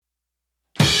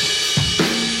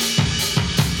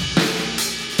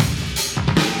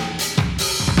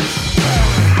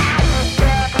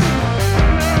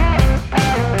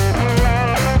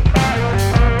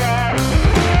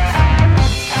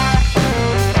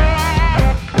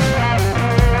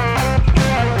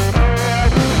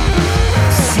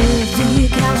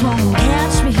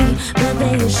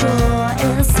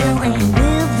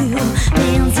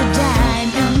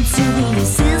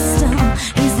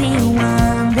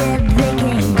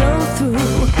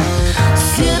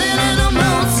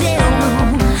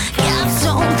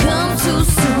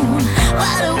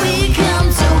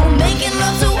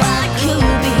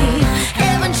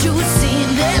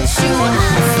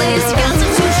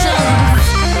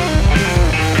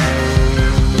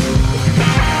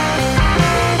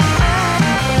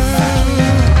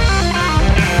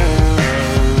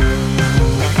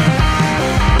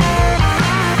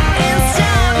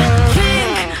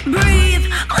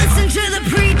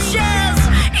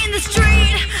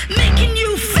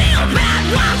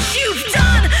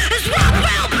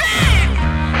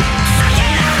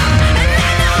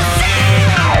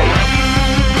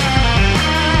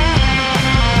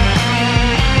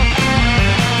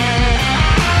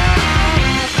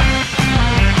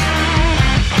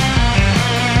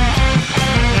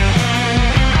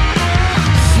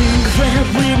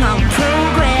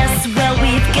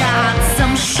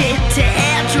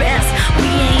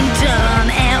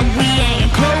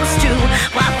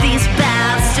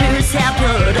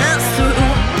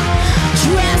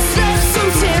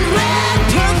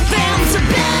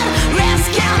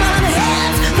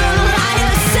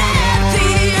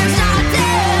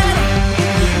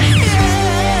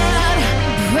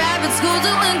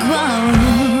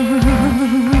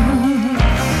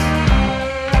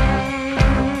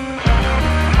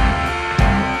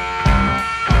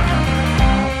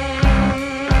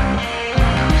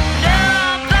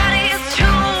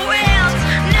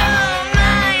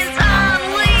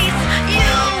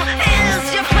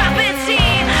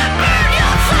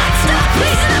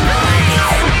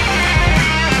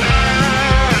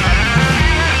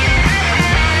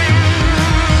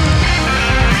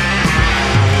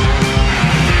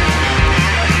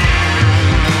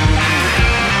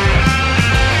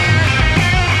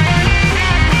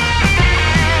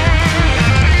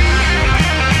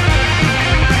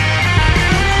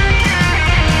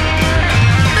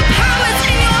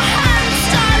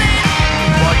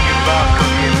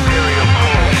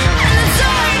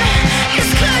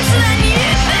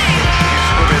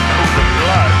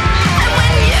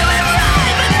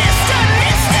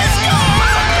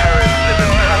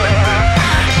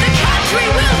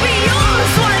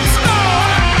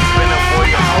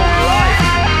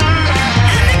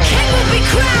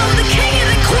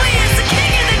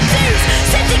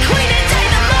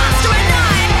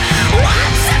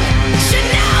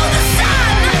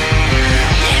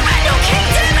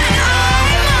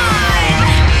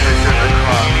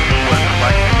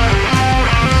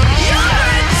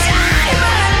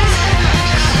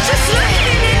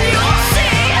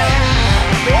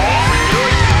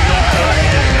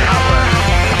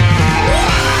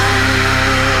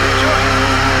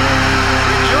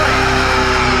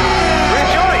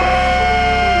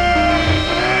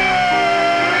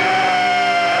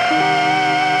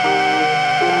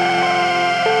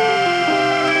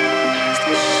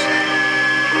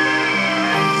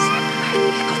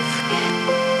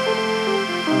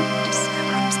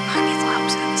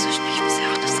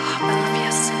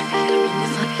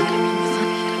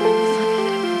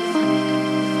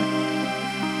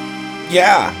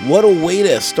Yeah, what a way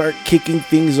to start kicking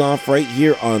things off right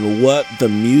here on What the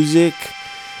Music.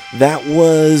 That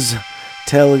was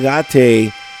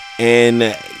Telegate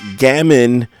and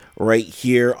Gammon right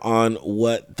here on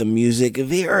What the Music.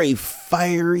 They are a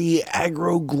fiery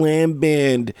aggro glam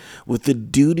band with the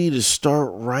duty to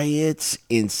start riots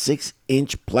in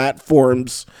 6-inch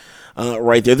platforms.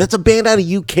 Right there. That's a band out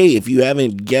of UK, if you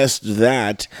haven't guessed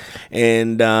that.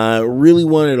 And really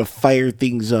wanted to fire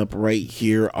things up right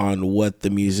here on What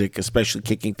the Music, especially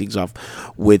kicking things off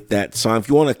with that song. If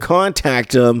you want to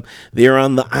contact them, they're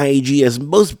on the IG, as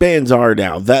most bands are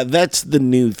now. That's the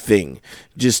new thing,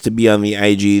 just to be on the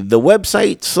IG. The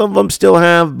website, some of them still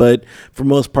have, but for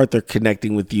most part, they're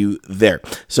connecting with you there.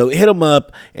 So hit them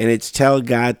up, and it's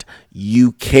Telgat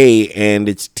UK, and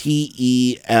it's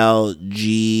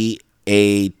TELGATEUK.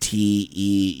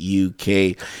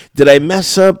 Did I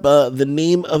mess up the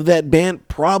name of that band?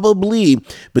 Probably,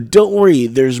 but don't worry,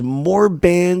 there's more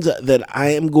bands that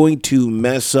I am going to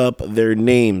mess up their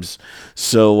names.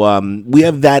 So we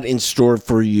have that in store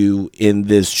for you in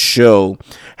this show.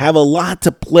 Have a lot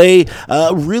to play.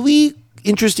 Really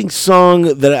interesting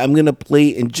song that I'm going to play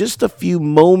in just a few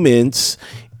moments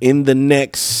in the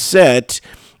next set.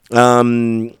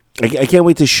 I can't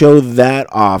wait to show that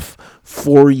off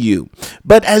for you.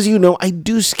 But as you know, I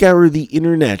do scour the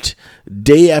internet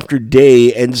day after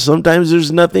day, and sometimes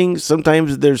there's nothing,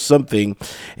 sometimes there's something,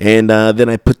 and then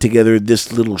I put together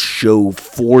this little show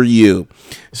for you.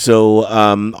 So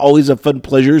always a fun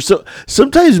pleasure. So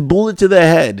sometimes bullet to the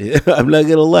head. I'm not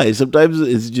gonna lie. Sometimes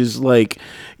it's just like,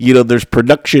 there's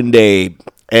production day,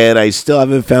 and I still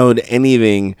haven't found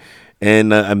anything.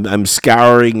 And I'm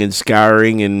scouring, and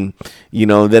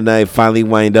then I finally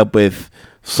wind up with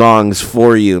songs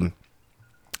for you.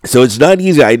 So it's not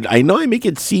easy. I know I make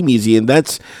it seem easy, and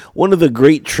that's one of the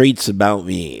great traits about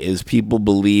me, is people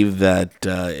believe that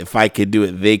if I could do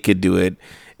it, they could do it.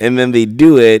 And then they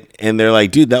do it, and they're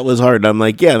like, dude, that was hard. I'm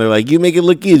like, yeah. They're like, you make it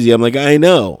look easy. I'm like, I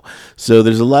know. So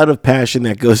there's a lot of passion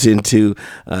that goes into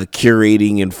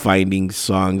curating and finding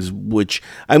songs, which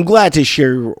I'm glad to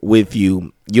share with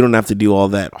you. You don't have to do all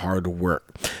that hard work.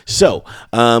 So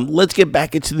let's get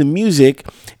back into the music.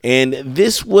 And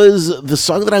this was the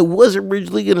song that I was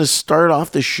originally going to start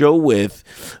off the show with,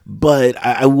 but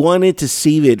I wanted to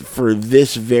save it for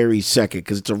this very second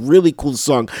because it's a really cool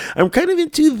song. I'm kind of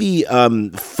into the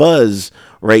fuzz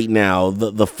right now,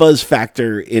 the fuzz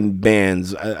factor in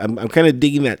bands. I'm kind of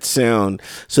digging that sound.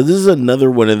 So this is another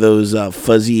one of those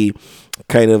fuzzy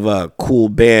kind of cool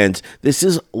bands. This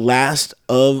is Last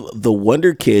of the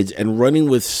Wonder Kids and Running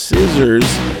with Scissors,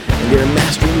 and they're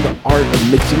mastering the art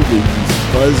of mixing these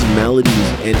fuzz melodies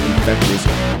and infectious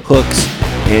hooks.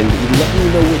 And let me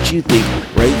know what you think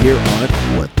right here on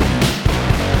What the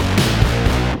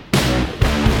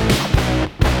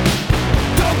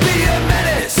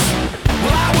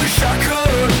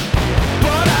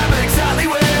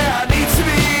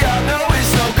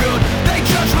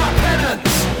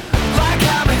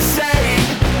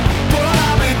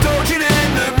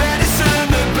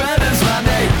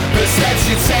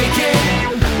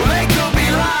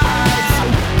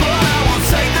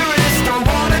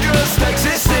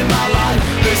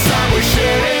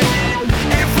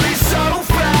If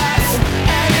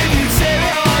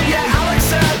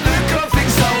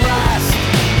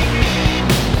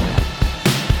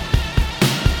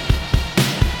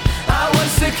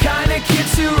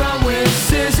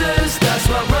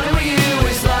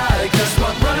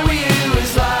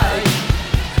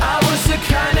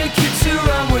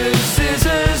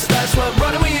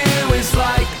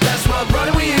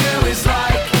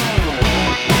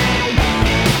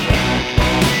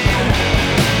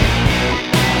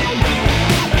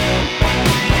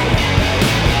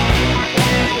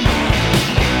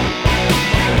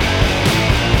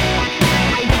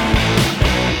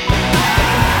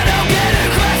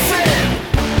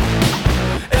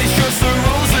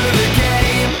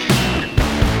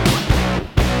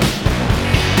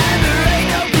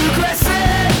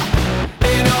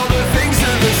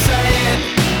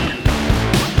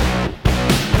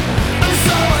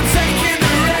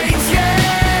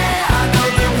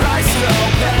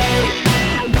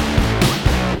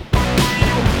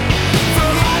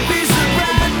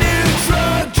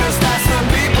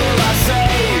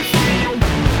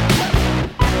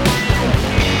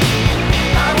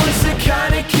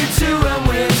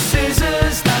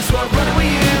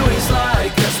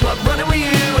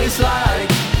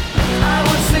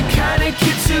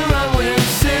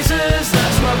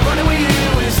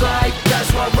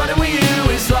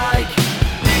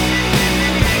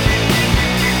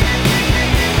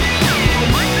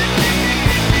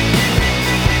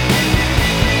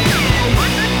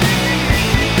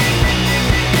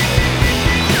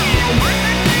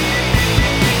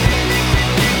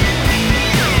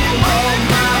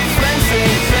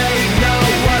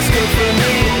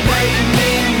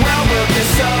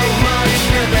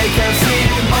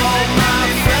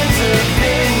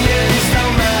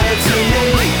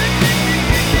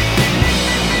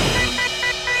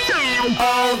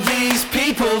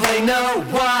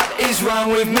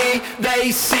wrong with me?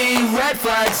 They see red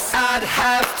flags, I'd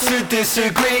have to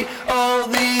disagree. All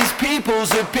these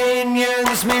people's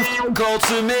opinions mean f*** all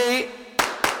to me.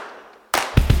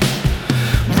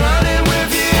 Running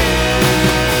with you,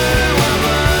 I'm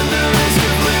under risk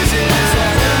of losing. That's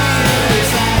what real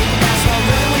is like, that's what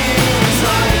real is like.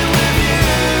 Running with you,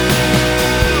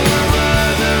 I'm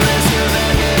under risk of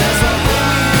ending. That's what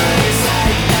real is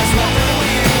like, that's what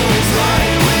real is like.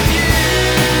 Running with you,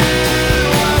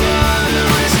 I'm under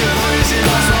risk of losing.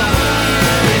 That's what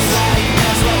real is like,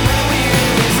 that's what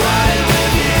real is like. Running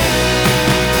with you,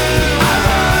 I'm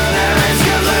under risk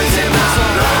of losing. That's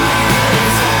what real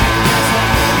is like, that's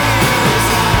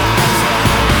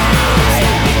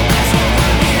what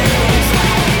real is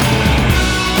like.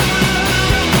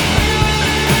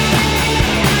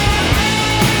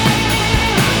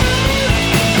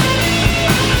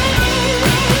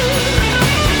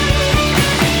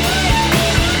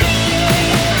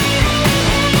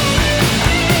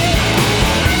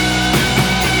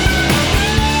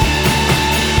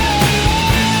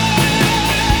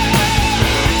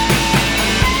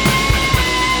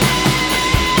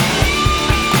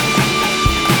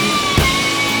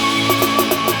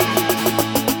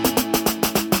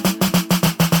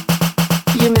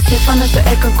 Gi meg siffrene så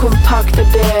jeg kan kontakte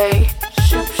deg.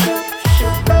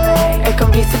 Jeg kan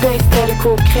vise deg stedet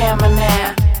hvor kremen er.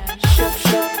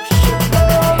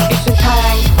 Ikke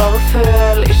tenk, bare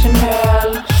føl, ikke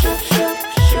nøl.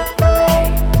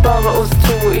 Bare oss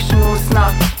to, ikke noe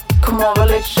snakk. Kom over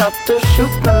litt kjapt og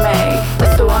sjupp med meg. Jeg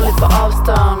står han litt på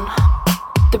avstand.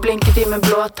 Det blinket i min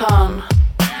blåtann.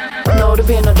 Når du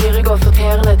begynner dyret går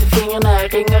forterende til fingrene.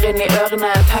 Ringer inn i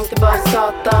ørene, tenkte bare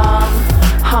satan.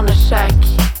 Han er kjekk,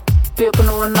 byr på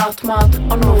noe nattmat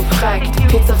og noe frekt.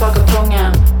 Pizza fra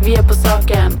kartongen, vi er på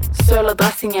saken. Søler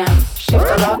dressingen,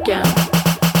 skifter laken.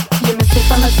 Gi meg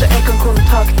siffrene så jeg kan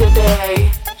kontakte deg.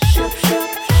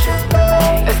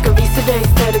 Jeg skal vise deg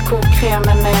stedet hvor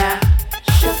kremen er.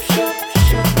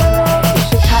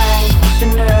 Ikke tenk, ikke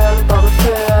nøl, bare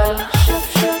føl.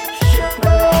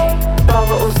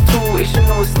 Bare oss to, ikke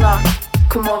noe snakk.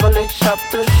 Kom over litt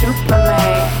kjapt og sjupp med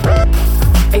meg.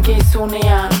 Jeg er i zone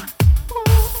igjen.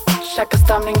 Sjekker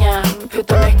stemningen.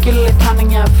 Putter nøkkelen i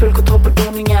tenningen. Full kontroll på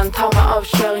doningen. Tar meg av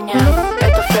kjøringen. Jeg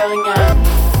tar føringen.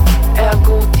 Jeg har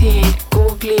god tid,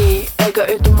 god glid. Jeg har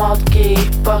automatgi.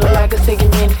 Bare legger seg i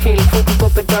min fil. Foten på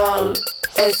pedal.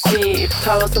 Jeg svir,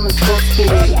 taler som en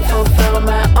sportsbil. For å føre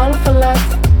meg alt for lett.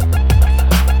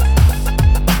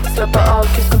 Slipper av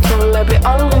kurskontroll, jeg blir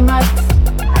aldri mett.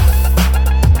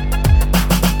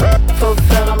 For å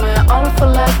føre meg alt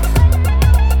for lett.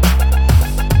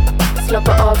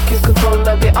 Slapper av, kurskontroll,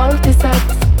 jeg blir alltid sett.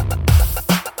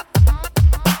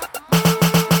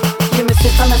 Gi meg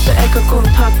siffrene så jeg kan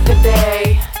kontakte deg.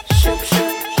 Jeg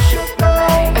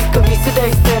skal vise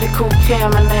deg stedet hvor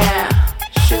kremen er.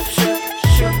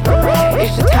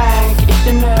 Ikke tenk,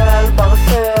 ikke nøl, bare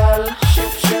føl.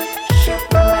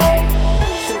 Sjupp med meg.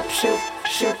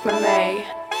 Sjupp med meg.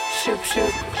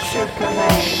 Sjupp med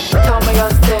meg. Ta meg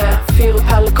av sted, fyr opp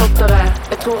helikopteret.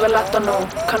 Jeg tror jeg letter nå,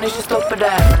 kan ikke stoppe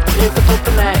det. Ryk på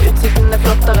toppene, utsikten er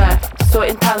flottere. Så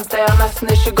intenst, jeg har nesten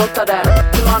ikke godt av det.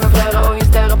 Du manøvrerer og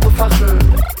justerer på farten.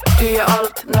 Du gjør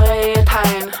alt når jeg gir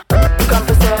tegn. Du kan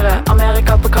plassere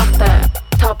Amerika på kartet.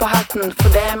 Ta på hatten, for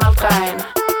det er meldt regn.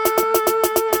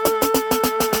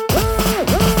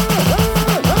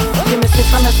 Gi meg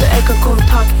siffrene så jeg kan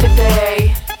kontakte deg.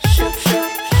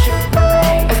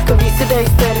 Jeg skal vise deg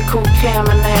stedet hvor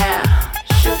kremen er.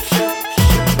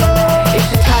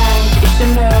 Ikke tenk, ikke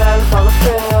nøl, bare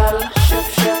føl.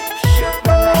 Sjupp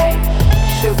med meg.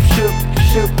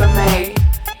 Sjupp med meg.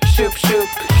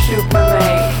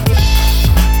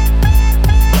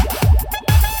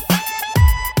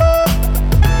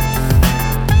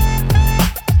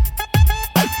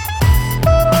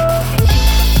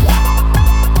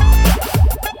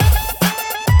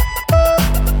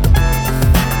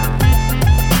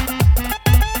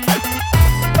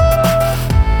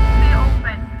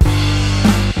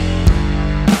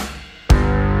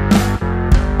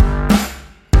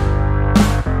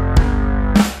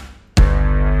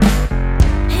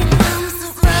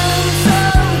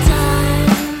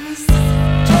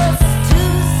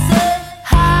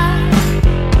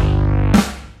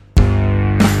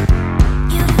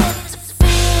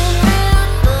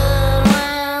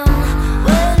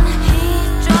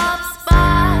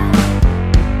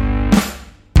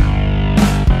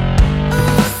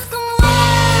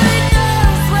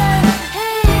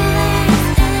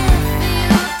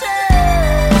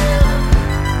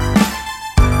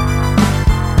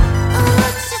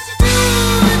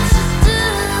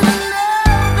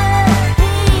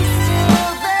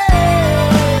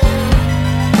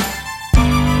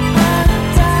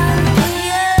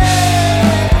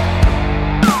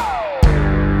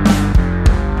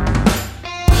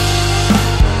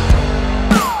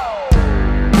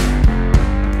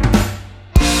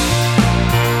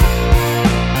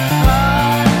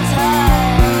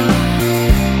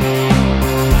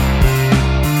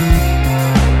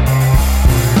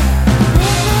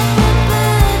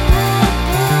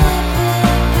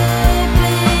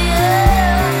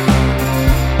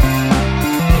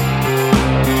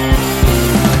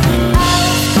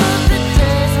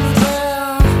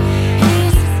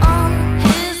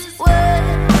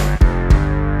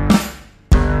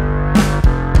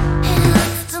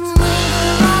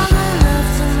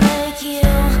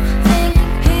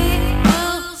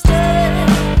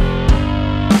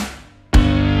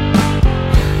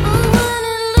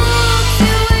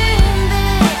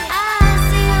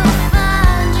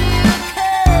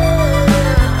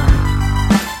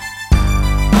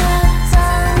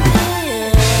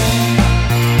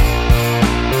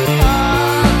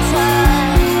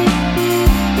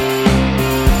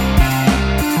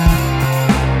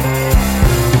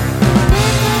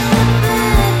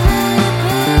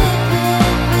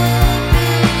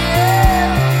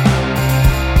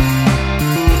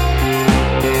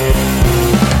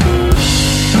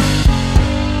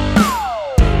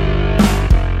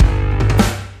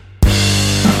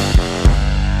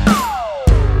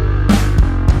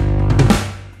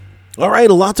 All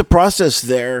right, a lot to process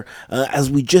there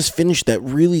as we just finished that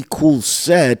really cool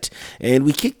set. And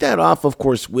we kicked that off, of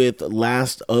course, with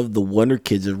Last of the Wonder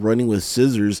Kids of Running with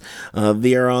Scissors.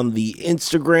 They are on the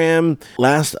Instagram.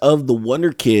 Last of the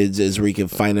Wonder Kids is where you can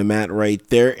find them at right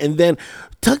there. And then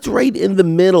tucked right in the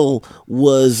middle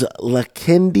was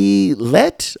Lakendi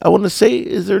Let, I want to say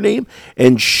is their name,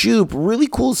 and Shoop. Really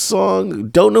cool song.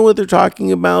 Don't know what they're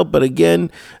talking about, but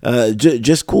again,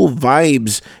 just cool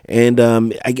vibes. And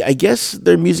I guess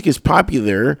their music is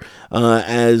popular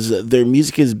as their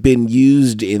music has been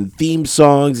used in theme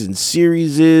songs and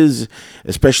series,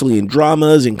 especially in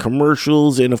dramas and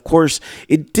commercials. And of course,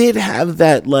 it did have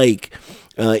that like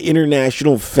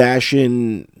international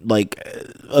fashion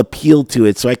appeal to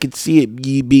it, so I could see it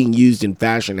being used in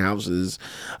fashion houses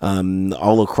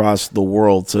all across the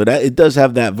world. So that it does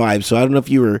have that vibe. So I don't know if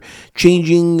you were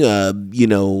changing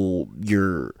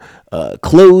your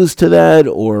clothes to that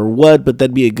or what, but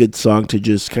that'd be a good song to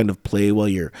just kind of play while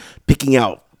you're picking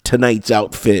out tonight's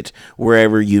outfit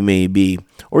wherever you may be,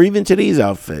 or even today's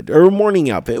outfit or morning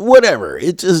outfit, whatever.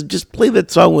 It's just play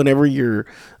that song whenever you're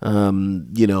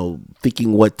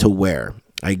thinking what to wear,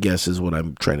 I guess is what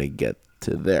I'm trying to get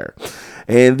to there.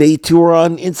 And they tour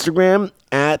on Instagram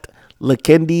at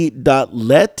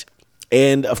lakendi.let.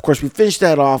 And of course, we finished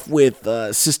that off with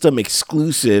System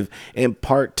Exclusive and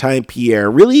Part-Time Pierre.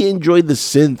 Really enjoyed the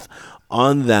synth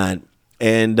on that.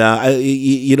 And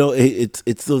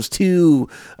it's those two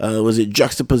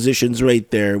juxtapositions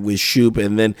right there with Shoop,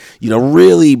 and then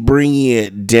really bringing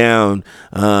it down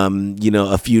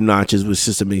a few notches with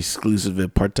System Exclusive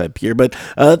and Part-Time Pierre. But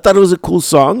I thought it was a cool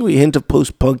song. We hint of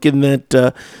post-punk in that,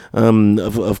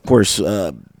 of course.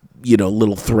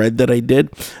 Little thread that I did,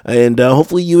 and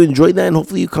hopefully you enjoyed that, and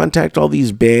hopefully you contact all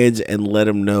these bands and let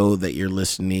them know that you're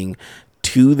listening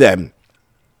to them.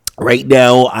 Right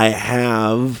now, I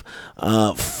have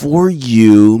for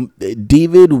you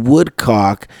David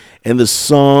Woodcock and the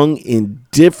song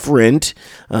Indifferent.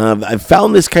 I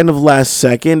found this kind of last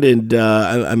second, and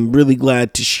I'm really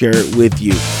glad to share it with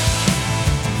you.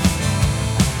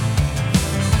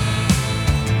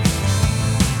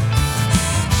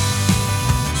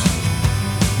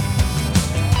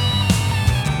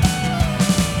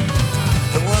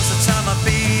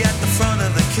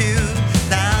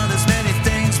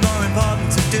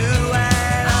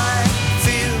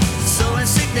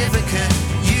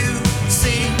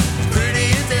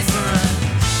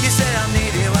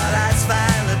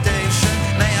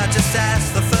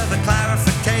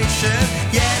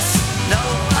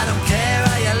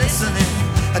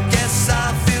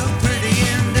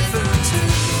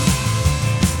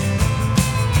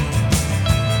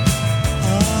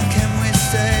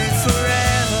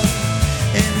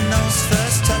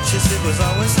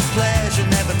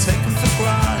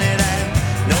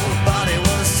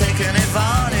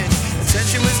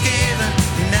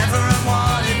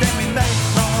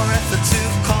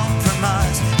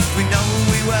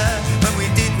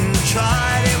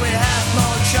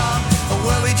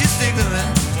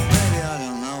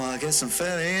 I'm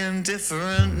fairly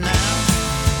indifferent now.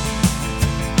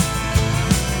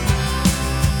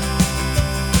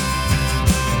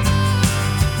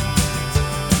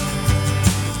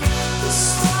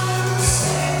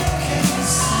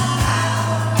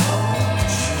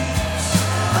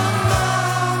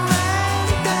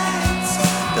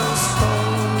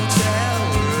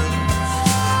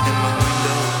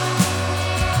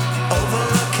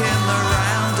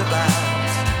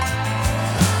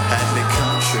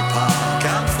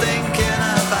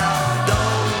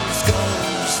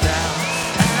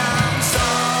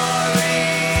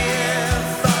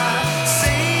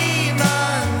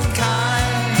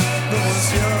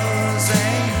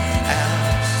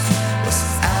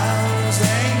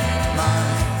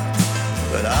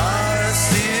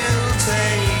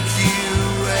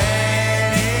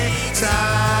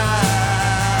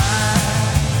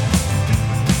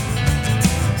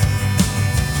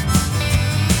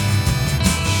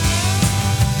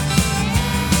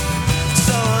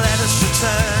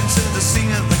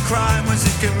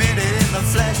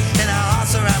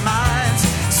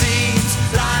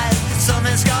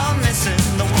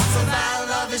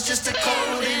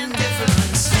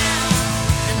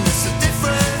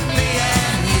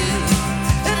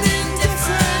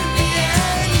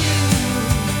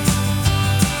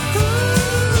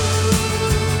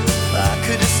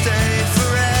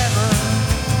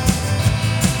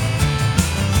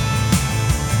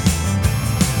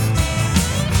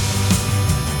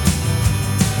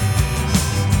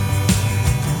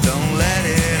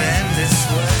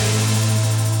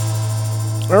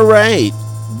 All right,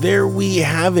 there we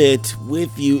have it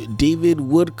with you, David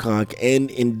Woodcock, and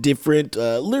in different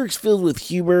lyrics filled with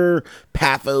humor,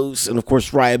 pathos, and of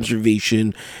course, wry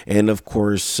observation, and of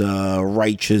course,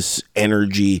 righteous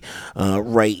energy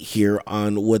right here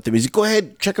on What the Music. Go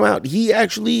ahead, check him out. He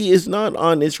actually is not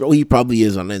on Instagram. Well, he probably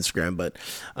is on Instagram, but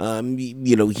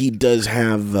he does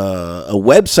have a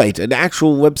website, an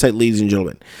actual website, ladies and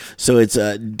gentlemen. So it's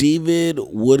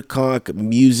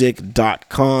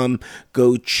davidwoodcockmusic.com.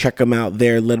 Go check him out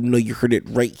there. Let him know you heard it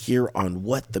right here on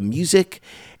What the Music.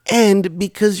 And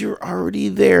because you're already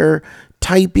there,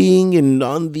 typing and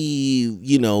on the,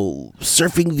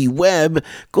 surfing the web,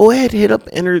 go ahead, hit up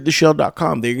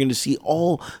entertheshell.com. There you're going to see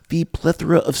all the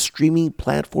plethora of streaming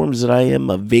platforms that I am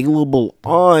available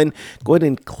on. Go ahead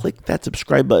and click that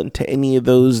subscribe button to any of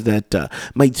those that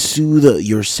might soothe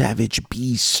your savage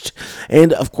beast.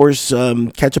 And of course,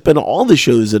 catch up on all the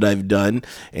shows that I've done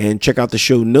and check out the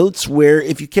show notes where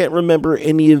if you can't remember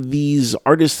any of these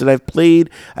artists that I've played,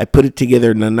 I put it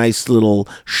together in a nice little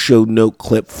show note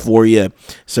clip for you.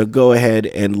 So go ahead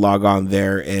and log on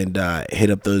there and hit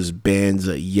up those bands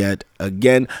yet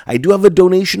again. I do have a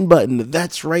donation button.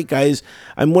 That's right, guys.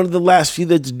 I'm one of the last few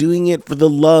that's doing it for the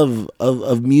love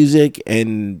of music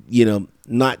and,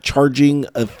 not charging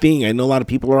a thing. I know a lot of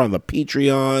people are on the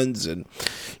Patreons and,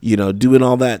 doing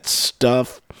all that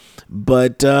stuff.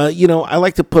 But, I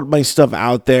like to put my stuff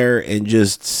out there and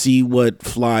just see what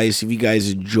flies, see if you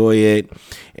guys enjoy it.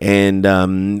 And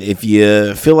if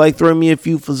you feel like throwing me a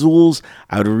few fazools,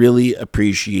 I would really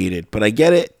appreciate it. But I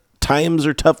get it. Times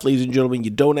are tough, ladies and gentlemen. You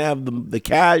don't have the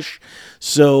cash.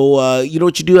 So, you know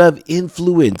what you do have?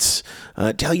 Influence.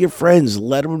 Tell your friends.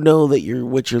 Let them know that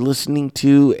what you're listening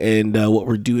to and what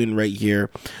we're doing right here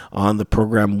on the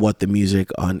program What the Music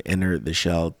on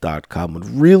entertheshell.com. Would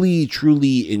really,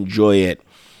 truly enjoy it.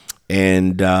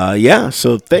 And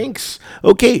so thanks.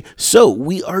 Okay, so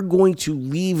we are going to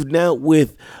leave now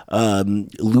with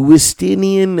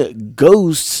Lewistinian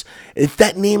Ghosts. If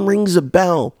that name rings a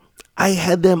bell, I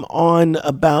had them on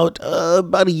about a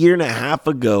year and a half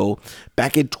ago,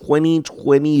 back in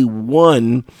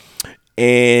 2021,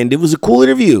 and it was a cool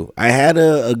interview. I had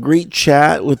a great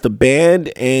chat with the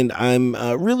band, and I'm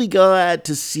really glad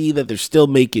to see that they're still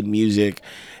making music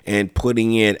and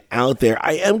putting it out there.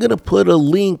 I am going to put a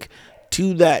link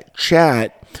to that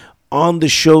chat on the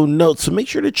show notes, so make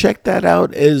sure to check that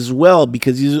out as well,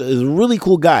 because he's a really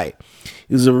cool guy.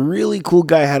 He's a really cool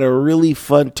guy. I had a really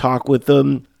fun talk with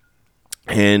him.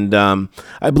 And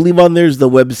I believe on there's the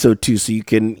webisode too, so you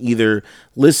can either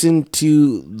listen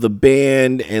to the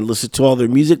band and listen to all their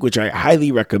music, which I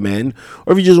highly recommend,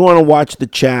 or if you just want to watch the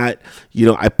chat,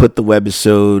 I put the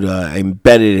webisode, I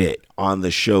embedded it on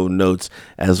the show notes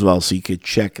as well, so you could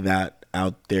check that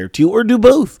out there too, or do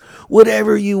both,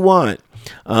 whatever you want.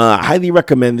 Highly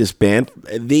recommend this band.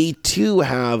 They too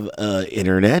have an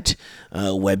internet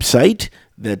website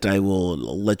that I will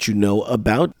let you know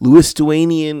about,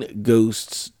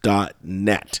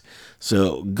 LewistinianGhosts.net.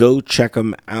 So go check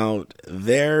them out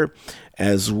there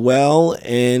as well.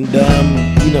 And,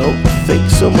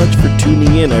 thanks so much for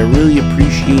tuning in. I really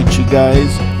appreciate you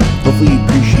guys. Hopefully you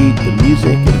appreciate the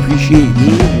music and appreciate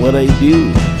me and what I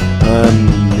do.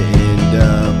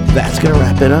 That's going to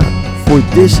wrap it up for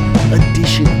this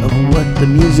edition of What the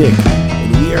Music.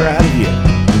 And we are out of here.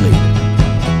 Later.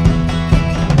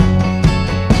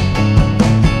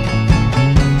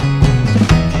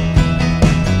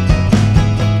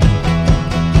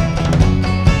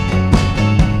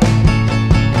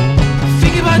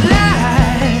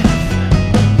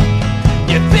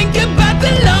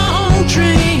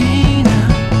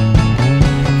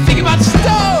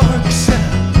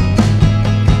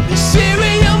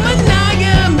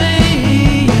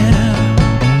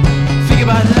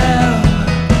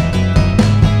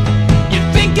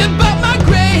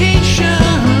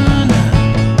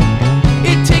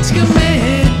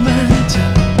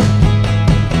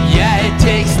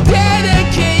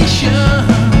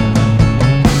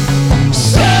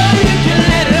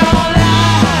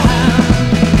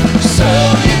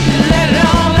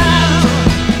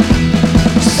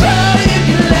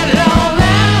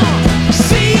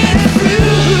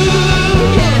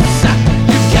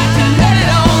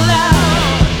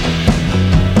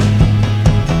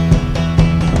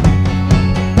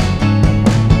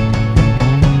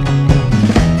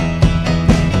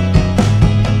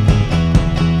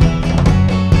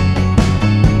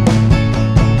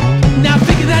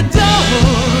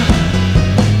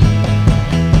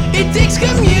 It takes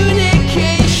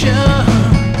communication.